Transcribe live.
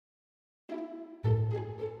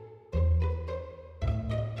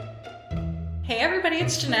Hey everybody,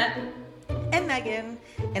 it's Jeanette. And Megan.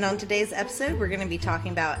 And on today's episode, we're going to be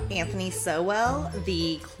talking about Anthony Sowell,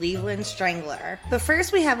 the Cleveland Strangler. But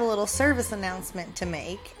first, we have a little service announcement to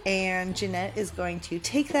make, and Jeanette is going to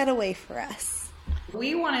take that away for us.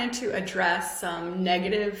 We wanted to address some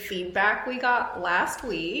negative feedback we got last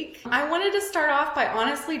week. I wanted to start off by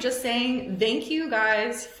honestly just saying thank you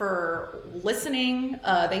guys for listening.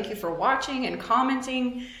 Thank you for watching and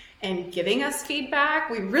commenting and giving us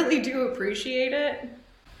feedback. We really do appreciate it.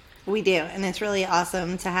 We do, and it's really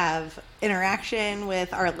awesome to have interaction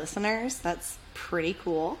with our listeners. That's pretty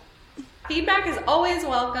cool. Feedback is always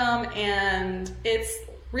welcome, and it's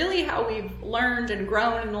really how we've learned and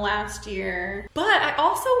grown in the last year. But I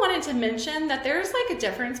also wanted to mention that there's like a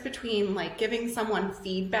difference between like giving someone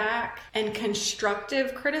feedback and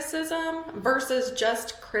constructive criticism versus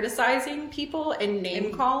just criticizing people and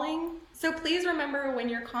name calling. So please remember when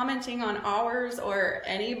you're commenting on ours or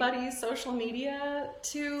anybody's social media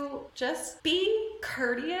to just be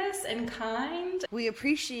courteous and kind. We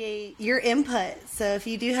appreciate your input. So if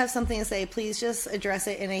you do have something to say, please just address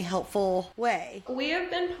it in a helpful way. We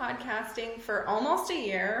have been podcasting for almost a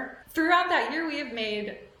year. Throughout that year, we have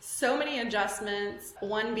made so many adjustments,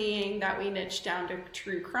 one being that we niched down to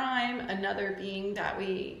true crime, another being that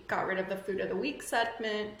we got rid of the food of the week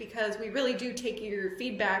segment, because we really do take your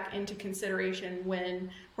feedback into consideration when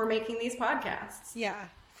we're making these podcasts. Yeah,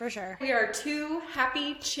 for sure. We are two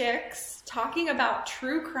happy chicks talking about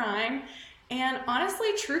true crime, and honestly,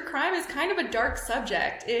 true crime is kind of a dark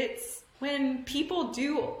subject. It's when people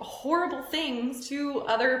do horrible things to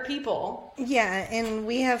other people. Yeah, and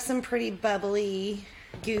we have some pretty bubbly,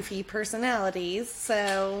 goofy personalities,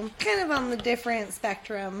 so kind of on the different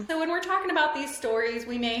spectrum. So when we're talking about these stories,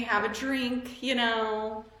 we may have a drink, you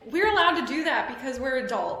know. We're allowed to do that because we're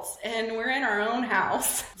adults and we're in our own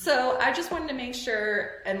house. So I just wanted to make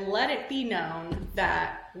sure and let it be known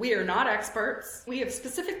that we are not experts. We have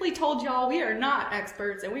specifically told y'all we are not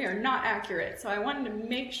experts and we are not accurate. So I wanted to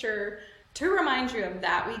make sure to remind you of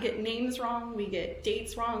that. We get names wrong, we get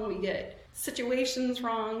dates wrong, we get situations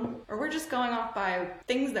wrong, or we're just going off by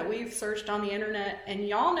things that we've searched on the internet, and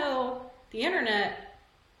y'all know the internet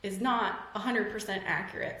is not 100%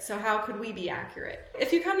 accurate, so how could we be accurate?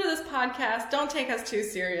 If you come to this podcast, don't take us too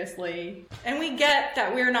seriously, and we get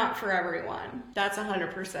that we're not for everyone. That's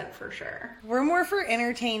 100% for sure. We're more for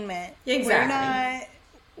entertainment. Exactly.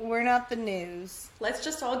 We're not the news. Let's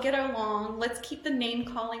just all get along. Let's keep the name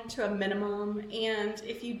calling to a minimum. And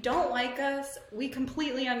if you don't like us, we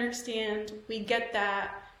completely understand. We get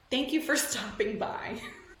that. Thank you for stopping by.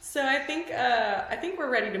 So I think we're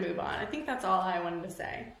ready to move on. I think that's all I wanted to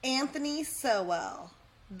say. Anthony Sowell,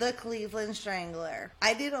 the Cleveland Strangler.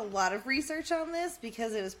 I did a lot of research on this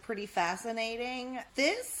because it was pretty fascinating.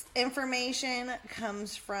 This information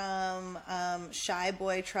comes from Shy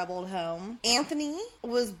Boy Troubled Home. Anthony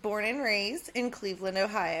was born and raised in Cleveland,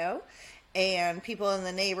 Ohio, and people in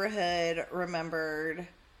the neighborhood remembered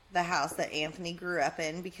the house that Anthony grew up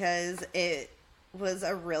in because it was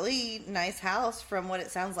a really nice house from what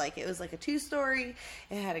it sounds like. It was like a 2-story.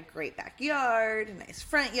 It had a great backyard, a nice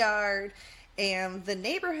front yard. And the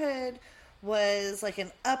neighborhood was like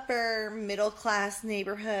an upper middle class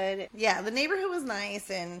neighborhood. Yeah, the neighborhood was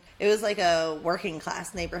nice and it was like a working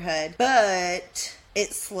class neighborhood. But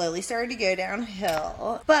it slowly started to go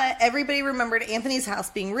downhill. But everybody remembered Anthony's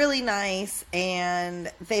house being really nice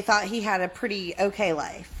and they thought he had a pretty okay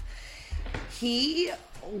life. He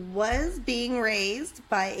was being raised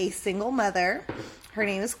by a single mother. Her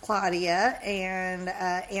name is Claudia, and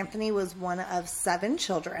Anthony was one of 7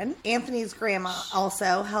 children. Anthony's grandma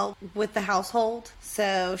also helped with the household,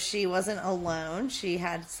 so she wasn't alone. She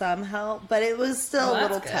had some help, but it was still a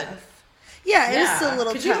little tough. Yeah, it was still a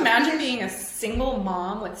little tough. Could you imagine being a single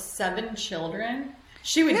mom with 7 children?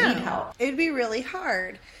 She would need help. It'd be really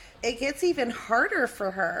hard. It gets even harder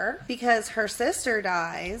for her because her sister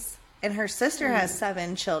dies, and her sister has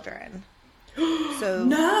 7 children. So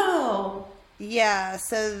no! Yeah,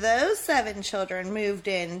 so those 7 children moved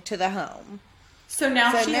into the home. So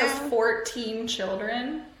now she has 14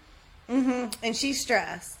 children? Mm-hmm, and she's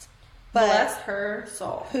stressed. But bless her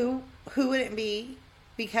soul. Who wouldn't be?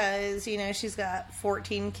 Because, you know, she's got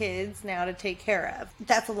 14 kids now to take care of.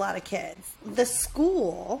 That's a lot of kids. The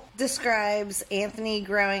school describes Anthony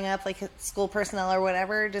growing up, like school personnel or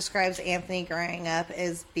whatever, describes Anthony growing up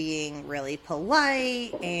as being really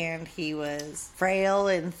polite, and he was frail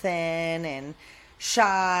and thin and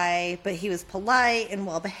shy, but he was polite and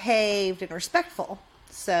well-behaved and respectful.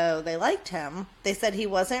 So they liked him. They said he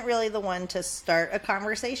wasn't really the one to start a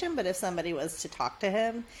conversation, but if somebody was to talk to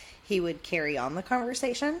him, he would carry on the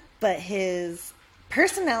conversation. But his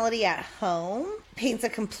personality at home paints a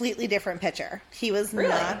completely different picture. He was Really?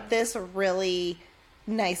 not this really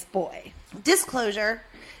nice boy. Disclosure,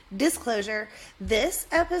 this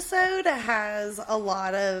episode has a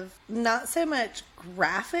lot of, not so much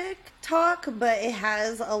graphic talk, but it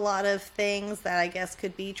has a lot of things that I guess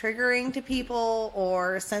could be triggering to people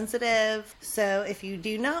or sensitive. So if you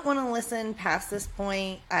do not want to listen past this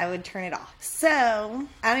point, I would turn it off. So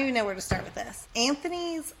I don't even know where to start with this.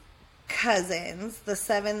 Anthony's cousins, the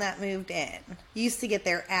 7 that moved in, used to get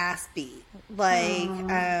their ass beat. Like,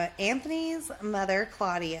 Anthony's mother,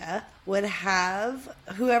 Claudia, would have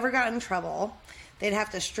whoever got in trouble, they'd have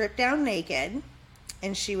to strip down naked,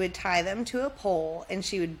 and she would tie them to a pole, and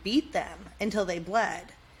she would beat them until they bled.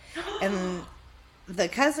 And the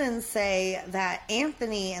cousins say that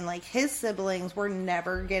Anthony and, like, his siblings were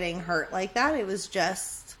never getting hurt like that. It was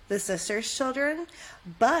just the sister's children.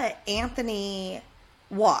 But Anthony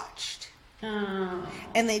watched.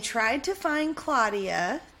 And they tried to find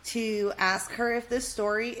Claudia to ask her if this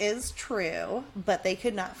story is true, but they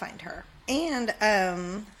could not find her. And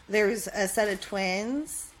there's a set of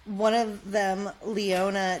twins. One of them,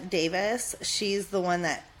 Leona Davis, she's the one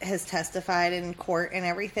that has testified in court and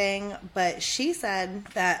everything, but she said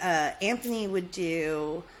that Anthony would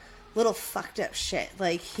do little fucked up shit.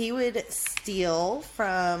 Like, he would steal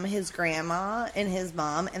from his grandma and his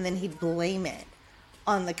mom, and then he'd blame it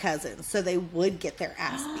on the cousins, so they would get their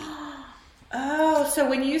ass beat. Oh, so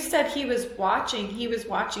when you said he was watching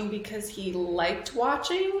because he liked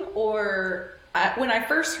watching? Or when I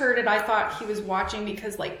first heard it, I thought he was watching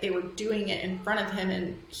because, like, they were doing it in front of him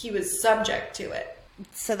and he was subject to it.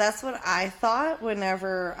 So that's what I thought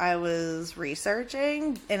whenever I was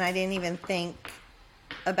researching, and I didn't even think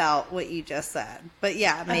about what you just said. But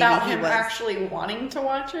yeah, maybe about he him was actually wanting to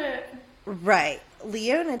watch it. Right.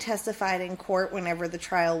 Leona testified in court whenever the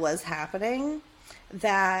trial was happening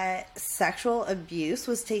that sexual abuse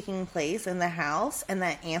was taking place in the house, and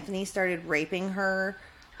that Anthony started raping her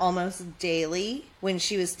almost daily when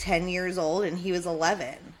she was 10 years old and he was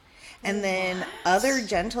 11. And then other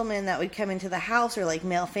gentlemen that would come into the house, or like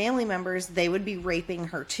male family members, they would be raping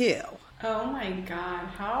her too. Oh my God,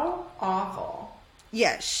 how awful.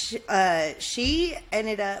 Yeah,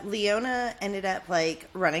 Leona ended up like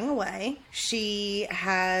running away. She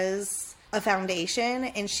has a foundation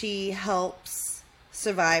and she helps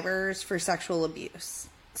survivors for sexual abuse.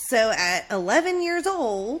 So at 11 years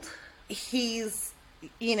old, he's,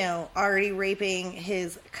 already raping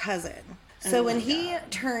his cousin. So when he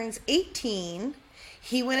turns 18,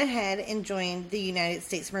 he went ahead and joined the United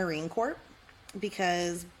States Marine Corps,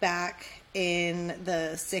 because back in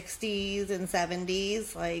the 60s and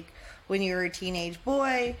 70s, like when you were a teenage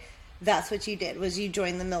boy, that's what you did, was you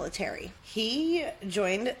joined the military. He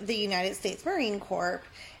joined the United States Marine Corps,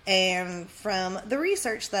 and from the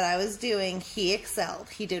research that I was doing, he excelled.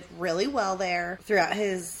 He did really well there. Throughout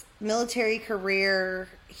his military career,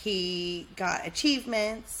 he got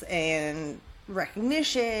achievements and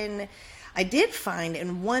recognition. I did find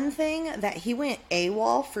in one thing that he went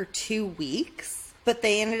AWOL for 2 weeks, but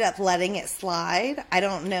they ended up letting it slide. I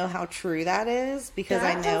don't know how true that is, because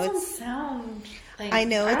That I know doesn't sound like, I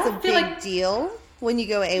know it's a big deal when you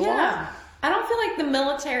go AWOL. Yeah, I don't feel like the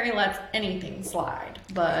military lets anything slide,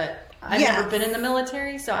 but I've never been in the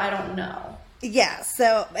military, so I don't know. Yeah,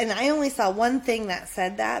 so, and I only saw one thing that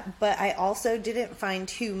said that, but I also didn't find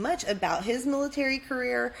too much about his military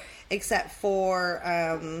career, except for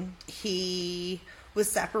he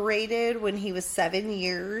was separated when he was 7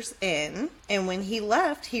 years in, and when he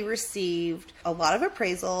left, he received a lot of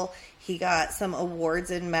appraisal. He got some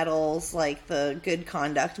awards and medals, like the Good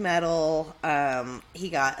Conduct Medal. He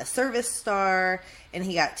got a Service Star, and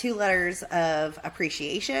he got 2 letters of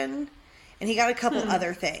appreciation, and he got a couple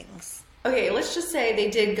other things. Okay, let's just say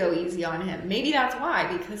they did go easy on him. Maybe that's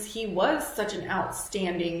why, because he was such an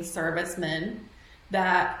outstanding serviceman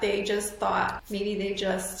that they just thought maybe they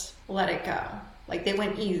just let it go. Like, they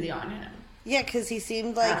went easy on him. Yeah, because he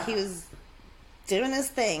seemed like he was doing his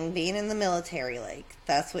thing, being in the military. Like,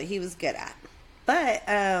 that's what he was good at. But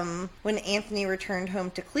when Anthony returned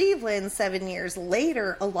home to Cleveland 7 years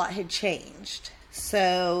later, a lot had changed.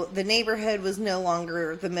 So the neighborhood was no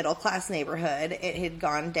longer the middle-class neighborhood. It had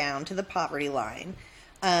gone down to the poverty line.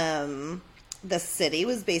 The city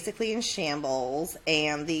was basically in shambles,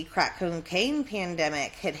 and the crack cocaine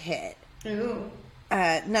pandemic had hit. Ooh.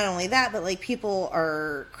 Not only that, but like people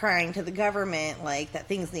are crying to the government like that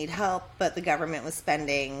things need help, but the government was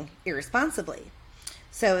spending irresponsibly.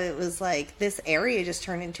 So it was like this area just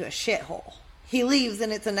turned into a shithole. He leaves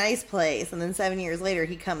and it's a nice place, and then 7 years later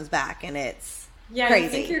he comes back and it's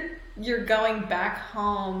crazy. you're going back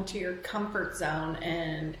home to your comfort zone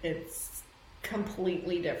and it's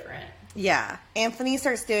completely different. Yeah. Anthony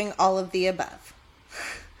starts doing all of the above.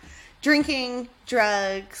 Drinking,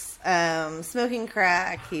 drugs, smoking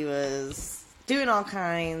crack. He was doing all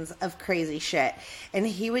kinds of crazy shit. And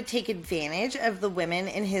he would take advantage of the women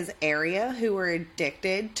in his area who were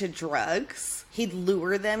addicted to drugs. He'd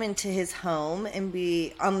lure them into his home and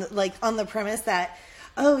be on the premise that,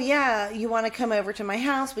 oh yeah, you want to come over to my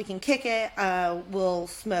house, we can kick it, we'll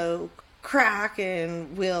smoke crack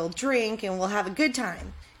and we'll drink and we'll have a good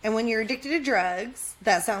time. And when you're addicted to drugs,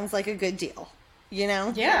 that sounds like a good deal, you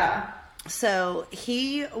know? Yeah. So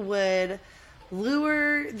he would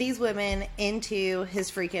lure these women into his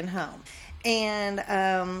freaking home. And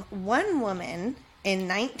one woman in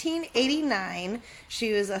 1989,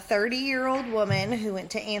 she was a 30-year-old woman who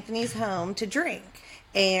went to Anthony's home to drink.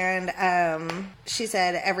 And she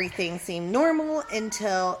said everything seemed normal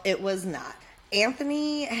until it was not.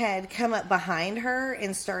 Anthony had come up behind her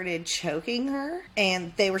and started choking her.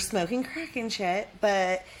 And they were smoking crack and shit,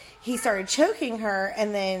 but he started choking her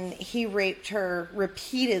and then he raped her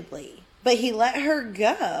repeatedly. But he let her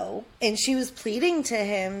go, and she was pleading to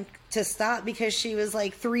him to stop because she was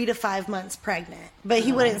like 3 to 5 months pregnant. But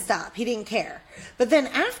he wouldn't stop. He didn't care. But then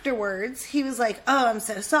afterwards, he was like, oh, I'm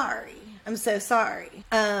so sorry. I'm so sorry.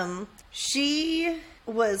 She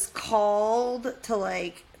was called to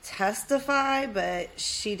like testify, but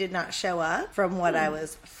she did not show up from what I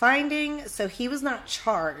was finding. So he was not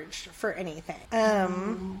charged for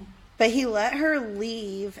anything. But he let her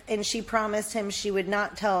leave, and she promised him she would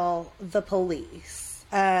not tell the police.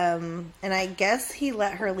 And I guess he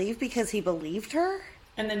let her leave because he believed her.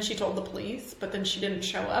 And then she told the police, but then she didn't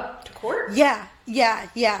show up to court? Yeah.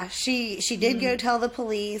 She did go tell the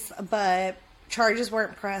police, but charges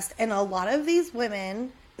weren't pressed. And a lot of these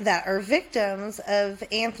women that are victims of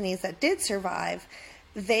Anthony's that did survive,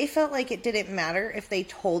 they felt like it didn't matter if they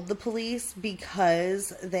told the police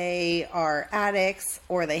because they are addicts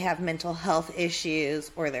or they have mental health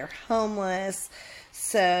issues or they're homeless.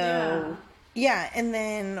 So, yeah. And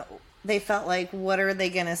then they felt like, what are they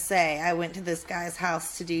going to say? I went to this guy's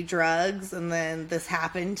house to do drugs and then this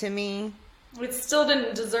happened to me. It still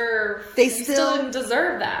didn't deserve... They you still didn't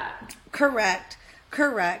deserve that. Correct.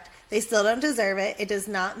 They still don't deserve it. It does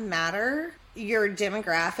not matter your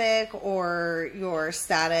demographic or your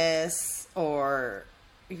status or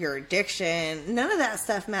your addiction. None of that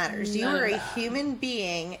stuff matters. You are a human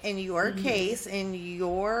being in your case, in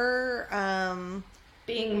your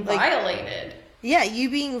being violated. Yeah, you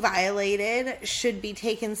being violated should be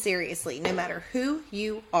taken seriously, no matter who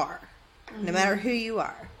you are. No matter who you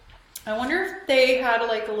are. I wonder if they had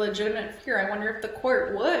like a legitimate fear. I wonder if the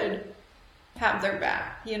court would have their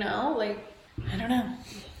back, you know? Like, I don't know.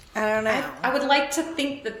 I would like to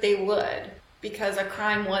think that they would, because a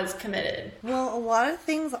crime was committed. Well, a lot of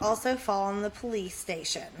things also fall on the police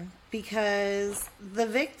station, because the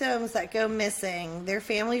victims that go missing, their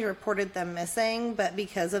families reported them missing, but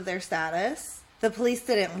because of their status, the police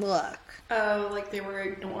didn't look. Oh, like they were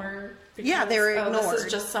ignored? Because, yeah, they were ignored. This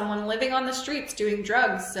is just someone living on the streets doing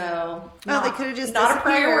drugs, so... they could have just not a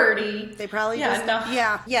priority. They probably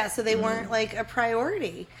so they weren't like a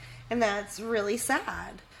priority. And that's really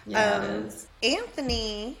sad. Yeah,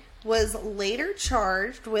 Anthony was later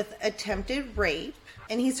charged with attempted rape,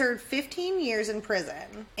 and he served 15 years in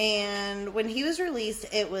prison. And when he was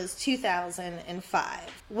released, it was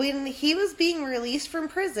 2005. When he was being released from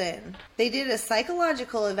prison, they did a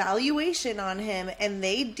psychological evaluation on him, and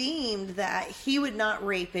they deemed that he would not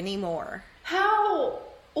rape anymore. How?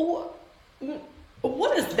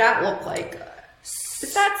 What does that look like?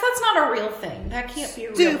 That's not a real thing. That can't be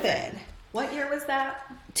a real thing. What year was that?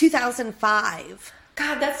 2005.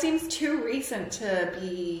 God, that seems too recent to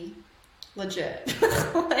be legit.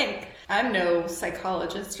 Like, I'm no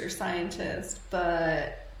psychologist or scientist,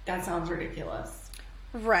 but that sounds ridiculous.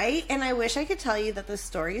 Right? And I wish I could tell you that the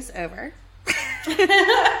story's over.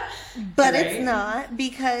 But right? It's not,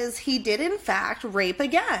 because he did in fact rape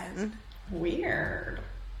again. Weird.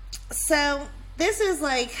 So this is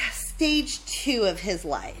like stage 2 of his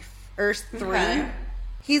life, or 3. Okay.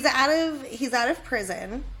 He's out of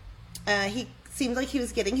prison. He seemed like he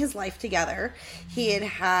was getting his life together. He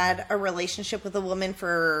had a relationship with a woman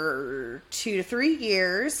for 2 to 3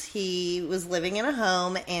 years. He was living in a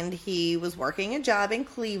home, and he was working a job in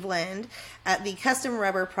Cleveland at the Custom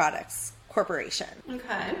Rubber Products Corporation.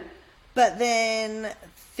 Okay. But then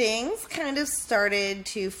things kind of started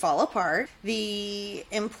to fall apart. The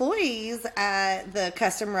employees at the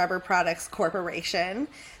Custom Rubber Products Corporation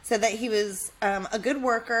said that he was a good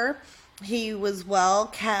worker, He was well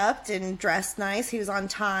kept and dressed nice. He was on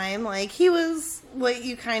time. Like, he was what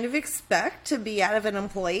you kind of expect to be out of an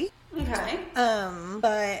employee. Okay.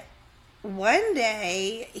 But one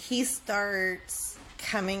day he starts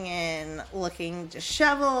coming in looking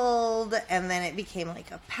disheveled, and then it became like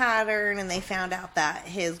a pattern, and they found out that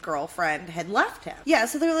his girlfriend had left him. Yeah,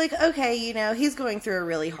 so they're like, okay, you know, he's going through a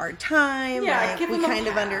really hard time. Yeah, like, give we him a kind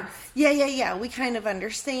of pass. we kind of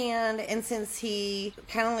understand. And since he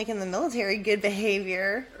kind of like in the military, good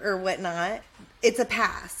behavior or whatnot, it's a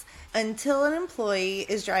pass. Until an employee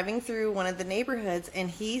is driving through one of the neighborhoods and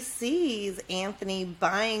he sees Anthony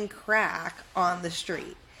buying crack on the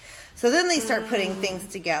street. So then they start putting things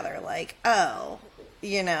together, like, oh,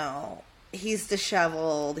 you know, he's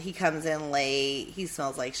disheveled, he comes in late, he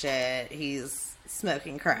smells like shit, he's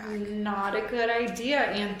smoking crack. Not a good idea,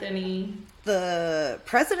 Anthony. The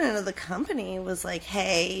president of the company was like,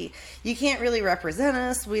 hey, you can't really represent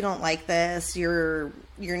us, we don't like this, you're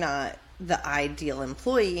not the ideal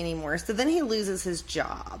employee anymore. So then he loses his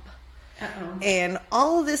job. Uh-oh. And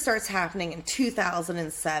all of this starts happening in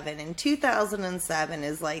 2007. And 2007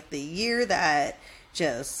 is like the year that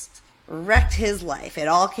just wrecked his life. It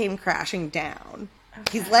all came crashing down.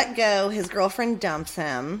 Okay. He's let go. His girlfriend dumps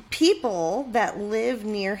him. People that live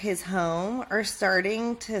near his home are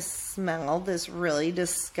starting to smell this really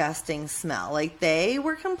disgusting smell. Like, they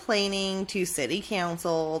were complaining to city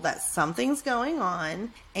council that something's going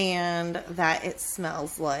on and that it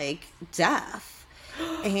smells like death.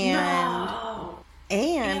 And No.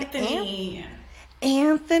 Anthony.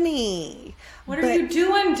 Anthony. What are you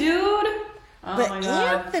doing, dude? Oh But my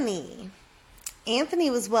God. Anthony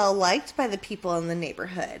was well liked by the people in the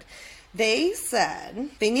neighborhood. They said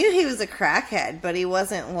they knew he was a crackhead, but he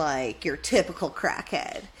wasn't like your typical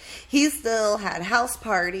crackhead. He still had house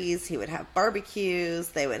parties. He would have barbecues.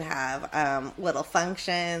 They would have little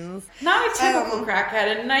functions. Not a typical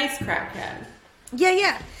crackhead, a nice crackhead.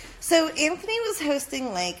 Yeah. So Anthony was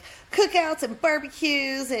hosting like cookouts and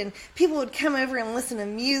barbecues, and people would come over and listen to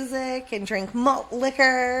music and drink malt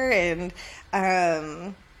liquor, and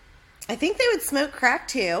I think they would smoke crack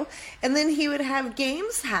too. And then he would have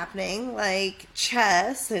games happening like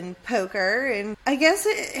chess and poker, and I guess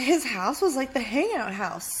his house was like the hangout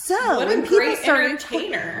house. So What a when people great started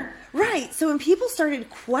entertainer. Right. So when people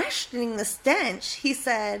started questioning the stench, he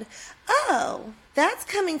said, oh, that's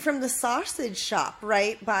coming from the sausage shop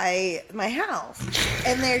right by my house.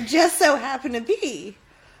 And there just so happened to be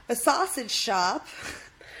a sausage shop.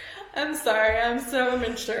 I'm sorry, I'm so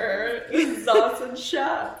immature. Sausage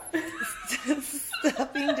shop.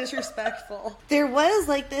 Stop being disrespectful. There was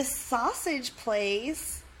like this sausage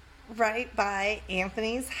place right by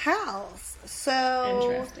Anthony's house. So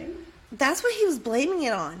Interesting. that's what he was blaming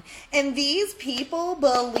it on. And these people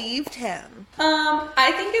believed him.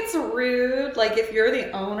 I think it's rude. Like, if you're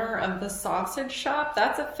the owner of the sausage shop,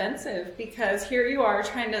 that's offensive, because here you are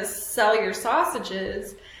trying to sell your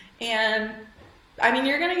sausages, and I mean,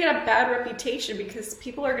 you're going to get a bad reputation because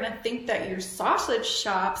people are going to think that your sausage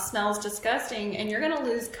shop smells disgusting, and you're going to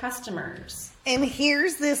lose customers. And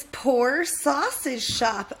here's this poor sausage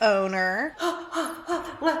shop owner.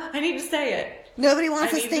 Well, I need to say it. Nobody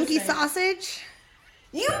wants I a need to stinky say it. sausage?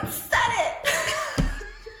 You said it!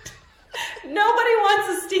 Nobody wants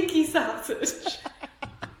a stinky sausage.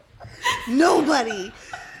 Nobody.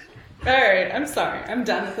 All right, I'm sorry. I'm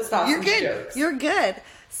done with the sausage You're good. jokes. You're good.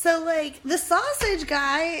 So, like, the sausage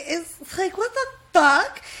guy is like, what the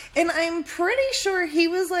fuck? And I'm pretty sure he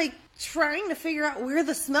was, like, trying to figure out where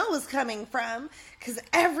the smell was coming from, because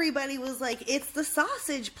everybody was like, it's the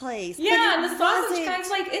sausage place. Yeah, But and it the sausage wasn't. guy's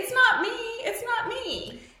like, it's not me. It's not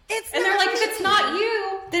me. And And they're like, if it's not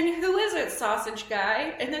you, then who is it, sausage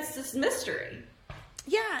guy? And it's this mystery.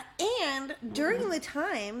 Yeah, and during the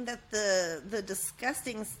time that the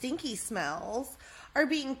disgusting stinky smells are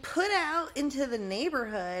being put out into the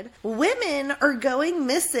neighborhood, women are going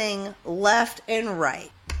missing left and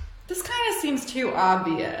right. This kind of seems too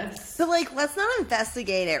obvious. So, like, let's not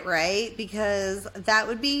investigate it, right? Because that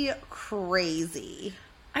would be crazy.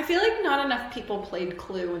 I feel like not enough people played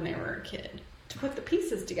Clue when they were a kid to put the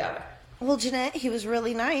pieces together. Well, Jeanette, he was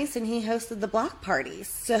really nice and he hosted the block parties.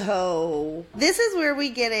 So, this is where we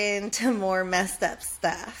get into more messed up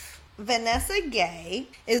stuff. Vanessa Gay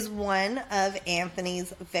is one of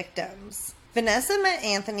Anthony's victims. Vanessa met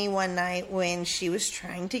Anthony one night when she was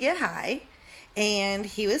trying to get high, and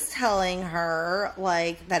he was telling her,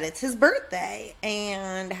 like, that it's his birthday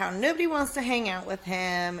and how nobody wants to hang out with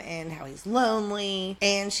him and how he's lonely.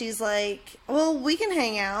 And she's like, well, we can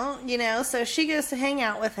hang out, you know? So she goes to hang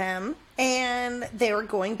out with him, And they were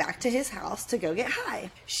going back to his house to go get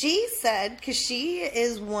high. She said, because she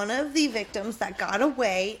is one of the victims that got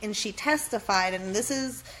away, and she testified, and this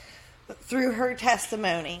is through her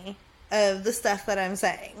testimony of the stuff that I'm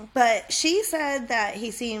saying. But she said that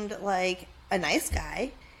he seemed like a nice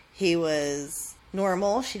guy. He was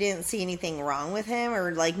normal. She didn't see anything wrong with him,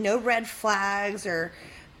 or like no red flags or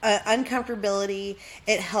uncomfortability.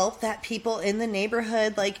 It helped that people in the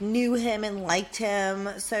neighborhood like knew him and liked him,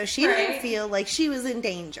 so she didn't feel like she was in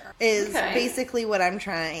danger, is basically what I'm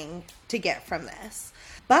trying to get from this.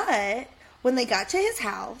 But when they got to his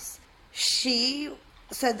house, she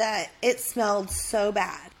said that it smelled so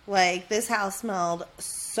bad. Like, this house smelled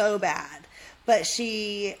so bad, but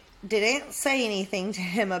she didn't say anything to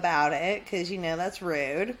him about it, because, you know, that's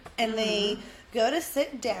rude. And they go to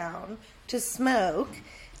sit down to smoke,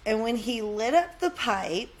 and when he lit up the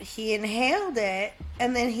pipe, he inhaled it,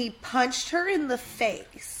 and then he punched her in the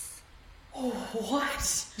face. Oh,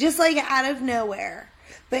 what? Just like out of nowhere.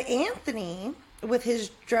 But Anthony, with his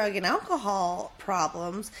drug and alcohol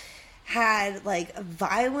problems, had like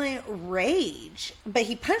violent rage. But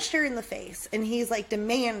he punched her in the face, and he's like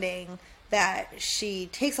demanding that she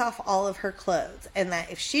takes off all of her clothes, and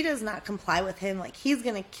that if she does not comply with him, like, he's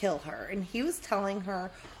gonna kill her. And he was telling her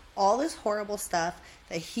all this horrible stuff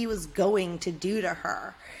that he was going to do to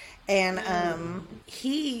her. And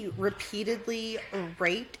he repeatedly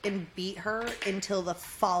raped and beat her until the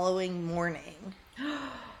following morning.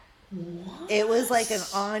 What? It was like an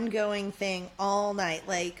ongoing thing all night.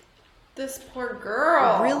 Like, this poor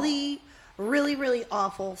girl. Really, really, really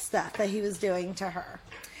awful stuff that he was doing to her.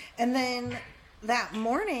 And then that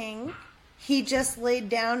morning, he just laid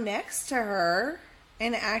down next to her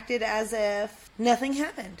and acted as if nothing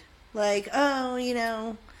happened. Like, oh, you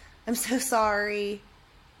know, I'm so sorry.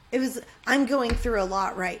 I'm going through a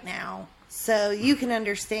lot right now. So you can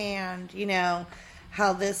understand, you know,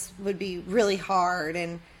 how this would be really hard.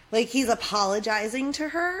 And like, he's apologizing to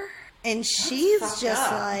her. And she's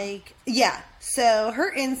just like, yeah. So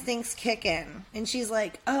her instincts kick in. And she's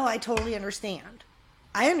like, oh, I totally understand.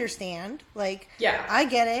 I understand. Like, yeah, I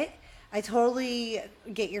get it. I totally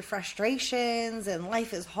get your frustrations, and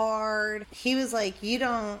life is hard. He was like, you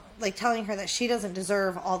don't, like, telling her that she doesn't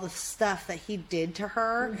deserve all the stuff that he did to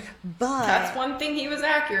her. But that's one thing he was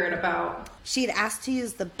accurate about. She'd asked to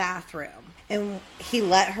use the bathroom, and he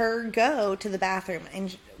let her go to the bathroom.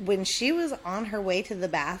 And when she was on her way to the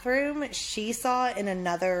bathroom, she saw in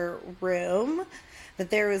another room that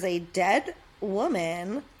there was a dead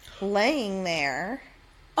woman laying there.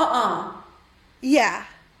 Yeah.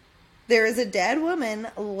 There was a dead woman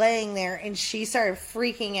laying there, and she started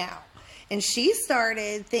freaking out. And she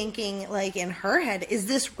started thinking, like, in her head, is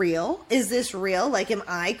this real? Is this real? Like, am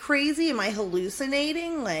I crazy? Am I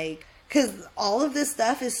hallucinating? Like, because all of this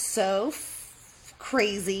stuff is so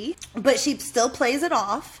crazy. But she still plays it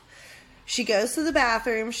off. She goes to the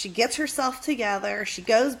bathroom. She gets herself together. She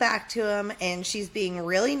goes back to him, and she's being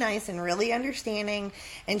really nice and really understanding.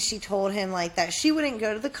 And she told him, like, that she wouldn't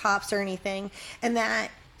go to the cops or anything, and that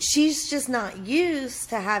she's just not used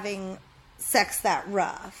to having sex that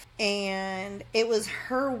rough. And it was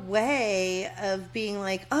her way of being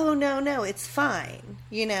like, oh, no, it's fine.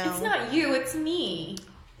 You know? It's not you, it's me.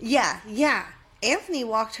 Yeah. Anthony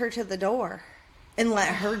walked her to the door and let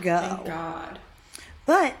her go. Thank God.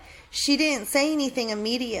 But she didn't say anything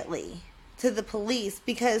immediately to the police,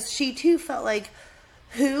 because she too felt like,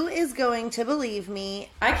 who is going to believe me?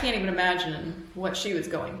 I can't even imagine what she was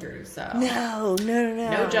going through, so. No.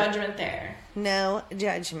 No judgment there. No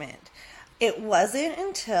judgment. It wasn't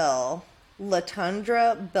until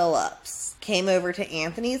Latundra Billups came over to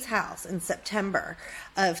Anthony's house in September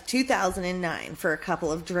of 2009 for a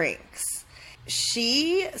couple of drinks.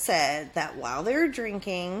 She said that while they were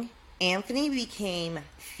drinking, Anthony became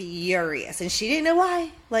furious. And she didn't know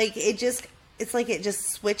why. Like, it's like it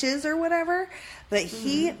just switches or whatever. But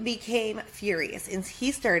he became furious, and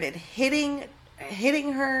he started hitting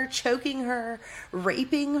her, choking her,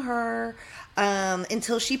 raping her,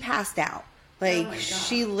 until she passed out. Like,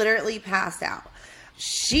 she literally passed out.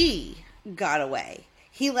 She got away.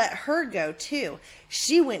 He let her go too.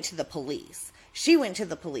 She went to the police.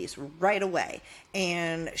 Right away.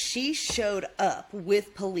 And she showed up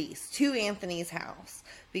with police to Anthony's house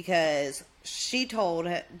because she told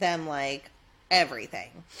them, like, everything.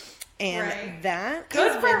 And that...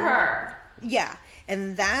 Good for her. Yeah.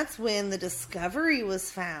 And that's when the discovery was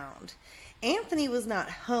found. Anthony was not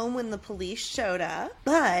home when the police showed up,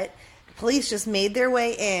 but police just made their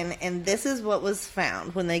way in, and this is what was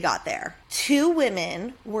found when they got there. 2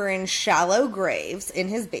 women were in shallow graves in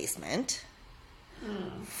his basement.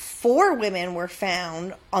 4 women were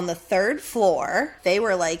found on the 3rd floor. They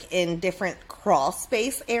were like in different crawl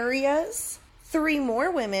space areas. 3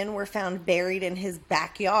 more women were found buried in his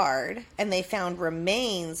backyard, and they found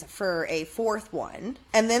remains for a 4th one.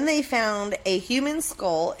 And then they found a human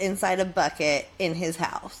skull inside a bucket in his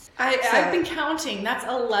house. I've been counting. That's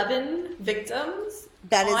 11 victims.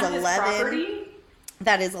 That is on 11. His property.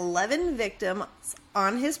 That is 11 victims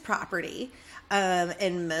on his property.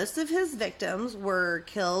 And most of his victims were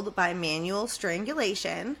killed by manual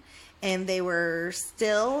strangulation, and they were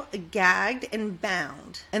still gagged and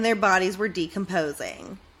bound, and their bodies were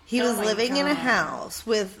decomposing. He was living in a house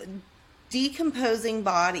with decomposing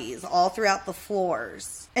bodies all throughout the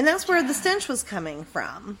floors. And that's where the stench was coming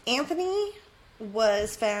from. Anthony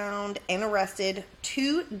was found and arrested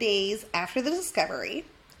 2 days after the discovery.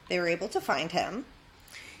 They were able to find him.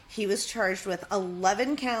 He was charged with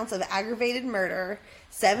 11 counts of aggravated murder,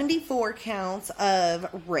 74 counts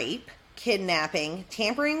of rape, kidnapping,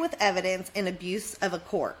 tampering with evidence, and abuse of a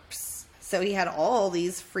corpse. So he had all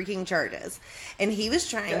these freaking charges. And he was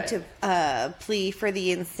trying to plea for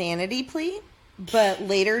the insanity plea, but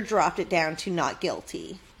later dropped it down to not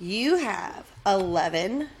guilty. You have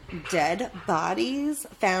 11 dead bodies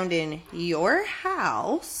found in your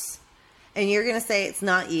house. And you're going to say it's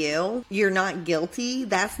not you? You're not guilty?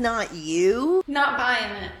 That's not you? Not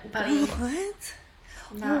buying it, buddy. What?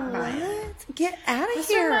 Not buying it. Get out of This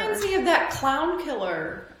here. reminds me of that clown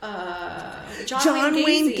killer, John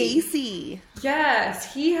Wayne Gacy.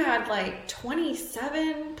 Yes, he had like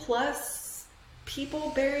 27 plus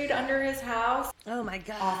people buried under his house. Oh my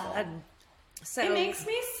God. Awful. So It makes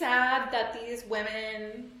me sad that these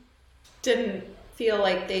women didn't feel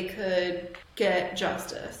like they could get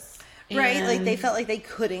justice. Right, like they And- felt like they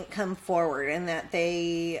couldn't come forward, and that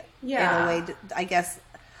they, Yeah. in a way, I guess,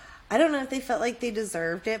 I don't know if they felt like they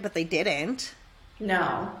deserved it, but they didn't.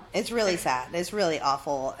 No. It's really sad. It's really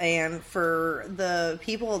awful. And for the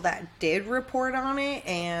people that did report on it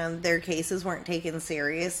and their cases weren't taken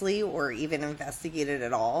seriously or even investigated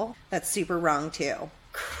at all, that's super wrong too.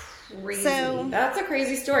 Crazy. So- That's a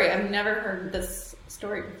crazy story. I've never heard this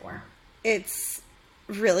story before. It's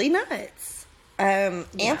really nuts.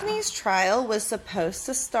 Anthony's trial was supposed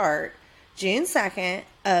to start June 2nd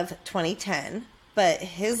of 2010, but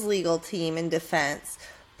his legal team in defense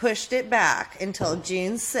pushed it back until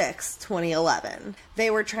June 6, 2011. They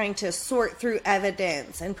were trying to sort through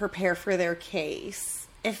evidence and prepare for their case.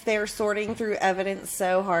 If they're sorting through evidence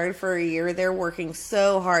so hard for a year, they're working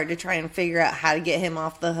so hard to try and figure out how to get him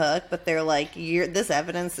off the hook, but they're like, this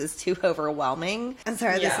evidence is too overwhelming. I'm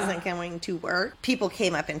sorry, this isn't going to work. People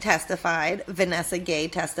came up and testified. Vanessa Gay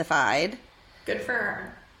testified. Good for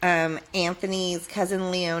her. Anthony's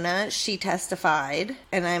cousin Leona, she testified,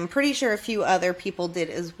 and I'm pretty sure a few other people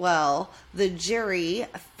did as well. The jury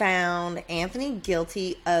found Anthony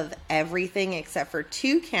guilty of everything except for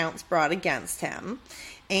 2 counts brought against him,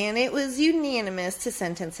 and it was unanimous to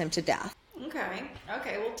sentence him to death.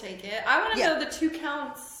 Okay, we'll take it. I want to know the 2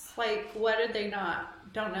 counts. Like, what did they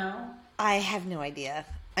not? Don't know. I have no idea.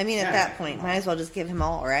 I mean, at that point, might as well just give him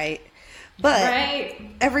all, right? But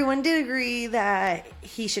everyone did agree that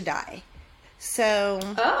he should die. So...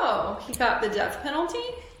 Oh, he got the death penalty?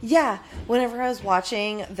 Yeah, whenever I was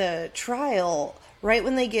watching the trial, right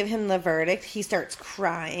when they give him the verdict, he starts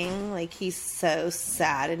crying. Like, he's so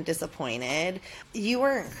sad and disappointed. You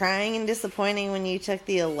weren't crying and disappointing when you took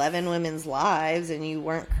the 11 women's lives, and you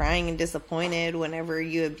weren't crying and disappointed whenever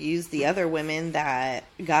you abused the other women that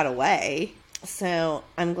got away. So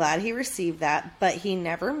I'm glad he received that, but he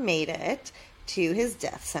never made it to his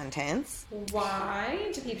death sentence.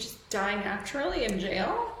 Why? Did he just die naturally in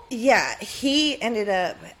jail? Yeah, he ended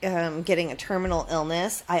up getting a terminal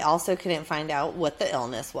illness. I also couldn't find out what the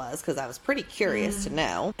illness was because I was pretty curious to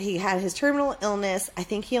know. He had his terminal illness. I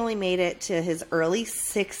think he only made it to his early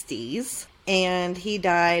 60s. And he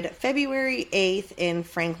died February 8th in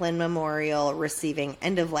Franklin Memorial, receiving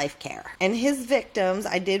end-of-life care. And his victims,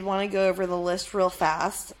 I did want to go over the list real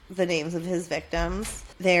fast, the names of his victims.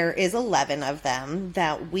 There is 11 of them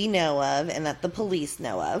that we know of and that the police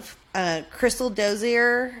know of. Crystal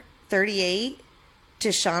Dozier, 38.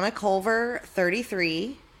 Tishana Culver,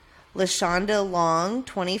 33. LaShonda Long,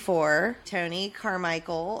 24. Tony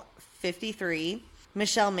Carmichael, 53.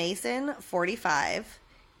 Michelle Mason, 45.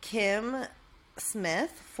 Kim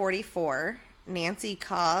Smith, 44. Nancy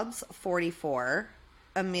Cobbs, 44.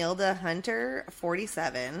 Amelda Hunter,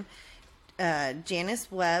 47.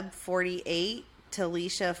 Janice Webb, 48.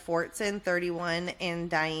 Talisha Fortson, 31. And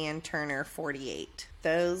Diane Turner, 48.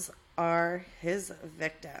 Those are his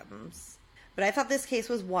victims. But I thought this case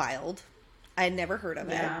was wild. I'd never heard of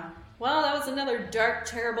it. Yeah. Well, that was another dark,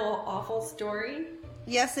 terrible, awful story.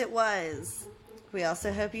 Yes, it was. We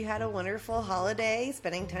also hope you had a wonderful holiday,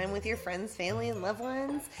 spending time with your friends, family, and loved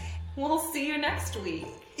ones. We'll see you next week.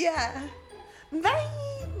 Yeah. Bye.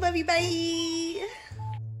 Love you. Bye.